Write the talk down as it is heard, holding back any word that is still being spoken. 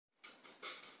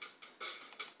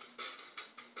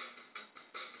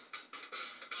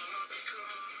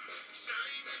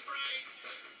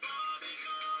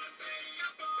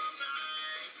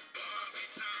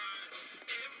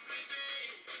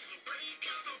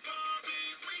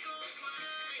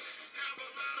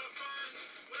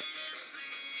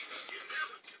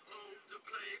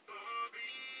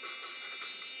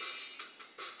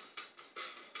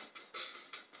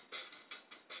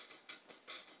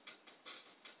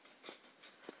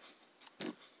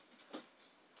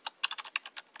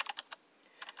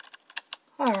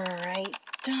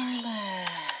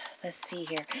let's see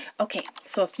here. Okay,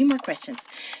 so a few more questions.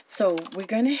 So we're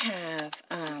going to have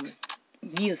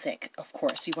music, of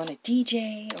course. You want a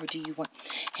DJ or do you want...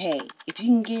 Hey, if you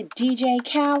can get DJ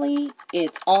Callie,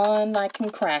 it's on like I'm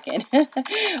cracking.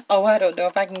 Oh, I don't know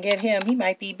if I can get him. He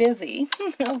might be busy.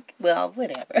 Well,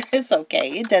 whatever. It's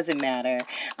okay. It doesn't matter.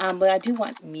 But I do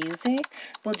want music.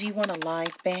 Well, do you want a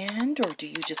live band or do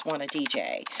you just want a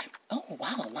DJ? Oh,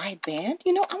 wow, a live band?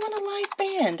 You know, I want a live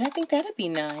band. I think that'd be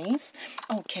nice.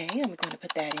 Okay, I'm going to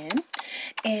put that in.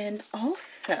 And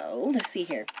also, let's see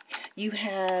here. You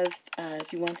have,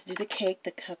 if you want to do the cake,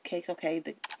 the cupcakes, okay.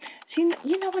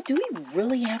 You know what? Do we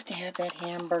really have to have that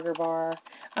hamburger bar?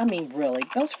 I mean, really.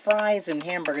 Those fries and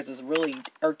hamburgers is really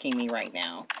irking me right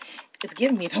now. It's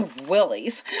giving me the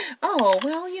willies. Oh,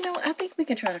 well, you know, I think we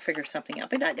can try to figure something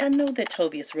out. But I know that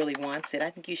Tobias really wants it.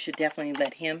 I think you should definitely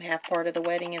let him have part of the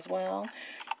wedding as well.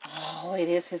 Oh, it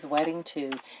is his wedding too.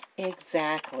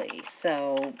 Exactly.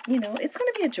 So, you know, it's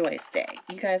going to be a joyous day.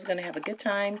 You guys are going to have a good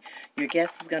time. Your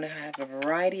guest is going to have a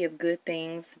variety of good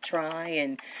things to try.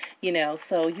 And, you know,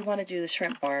 so you want to do the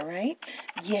shrimp bar, right?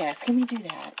 Yes, can we do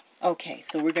that? Okay,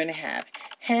 so we're going to have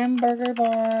hamburger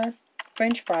bar,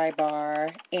 French fry bar,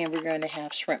 and we're going to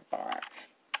have shrimp bar.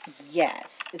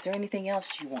 Yes. Is there anything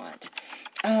else you want?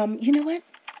 You know what?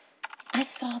 I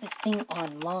saw this thing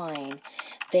online.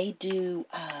 They do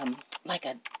like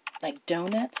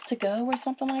donuts to go or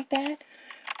something like that.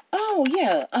 Oh,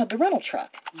 yeah, the rental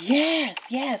truck. Yes,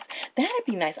 yes, that'd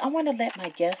be nice. I want to let my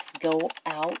guests go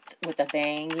out with a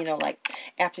bang, you know, like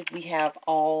after we have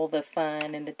all the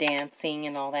fun and the dancing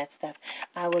and all that stuff.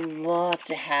 I would love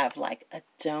to have like a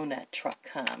donut truck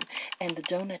come, and the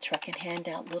donut truck can hand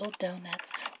out little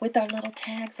donuts with our little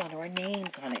tags on it, our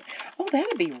names on it. Oh,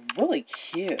 that'd be really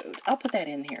cute. I'll put that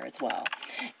in here as well.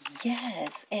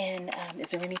 Yes, and is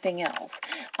there anything else?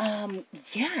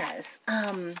 Yes,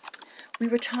 we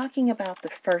were talking about the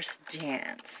first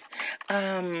dance.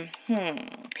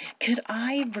 Could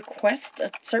I request a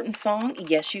certain song?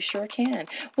 Yes, you sure can.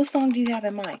 What song do you have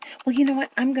in mind? Well, you know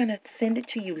what? I'm going to send it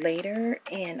to you later,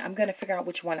 and I'm going to figure out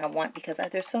which one I want because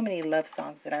there's so many love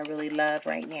songs that I really love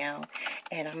right now,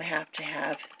 and I'm going to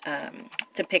have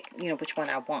to pick, you know, which one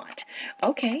I want.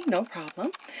 Okay, no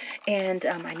problem. And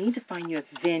I need to find you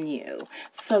a venue.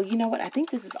 So, you know what? I think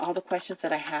this is all the questions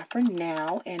that I have for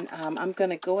now, and I'm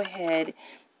going to go ahead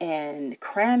and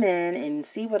cram in and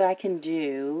see what I can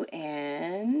do,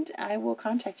 and I will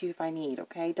contact you if I need,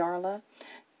 okay, Darla?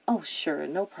 Oh, sure,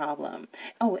 no problem.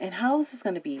 Oh, and how is this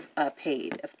going to be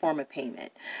paid, a form of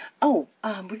payment? Oh,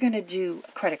 we're going to do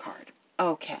a credit card.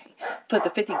 Okay, for the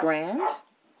 50 grand?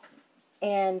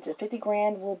 And 50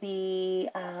 grand will be,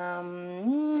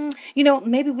 you know,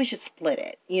 maybe we should split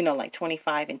it, you know, like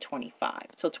 25 and 25.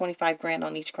 So 25 grand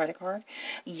on each credit card?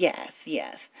 Yes,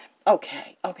 yes.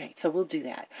 Okay, okay, so we'll do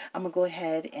that. I'm going to go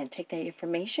ahead and take that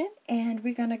information, and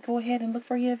we're going to go ahead and look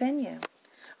for your venue.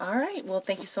 All right. Well,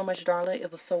 thank you so much, Darla.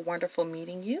 It was so wonderful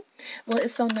meeting you. Well,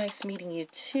 it's so nice meeting you,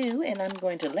 too. And I'm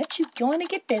going to let you go on and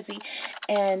get busy.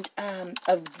 And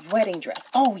a wedding dress.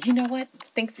 Oh, you know what?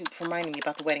 Thanks for reminding me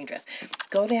about the wedding dress.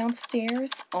 Go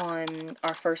downstairs on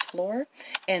our first floor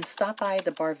and stop by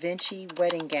the Barvinci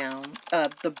wedding gown,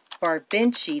 the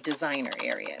Barvinci designer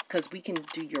area, because we can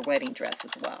do your wedding dress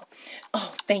as well.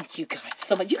 Oh, thank you guys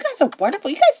so much. You guys are wonderful.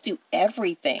 You guys do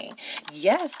everything.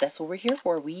 Yes, that's what we're here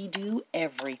for. We do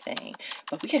everything.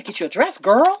 But we got to get you a dress,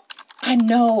 girl. I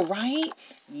know, right?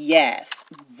 Yes,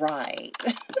 right.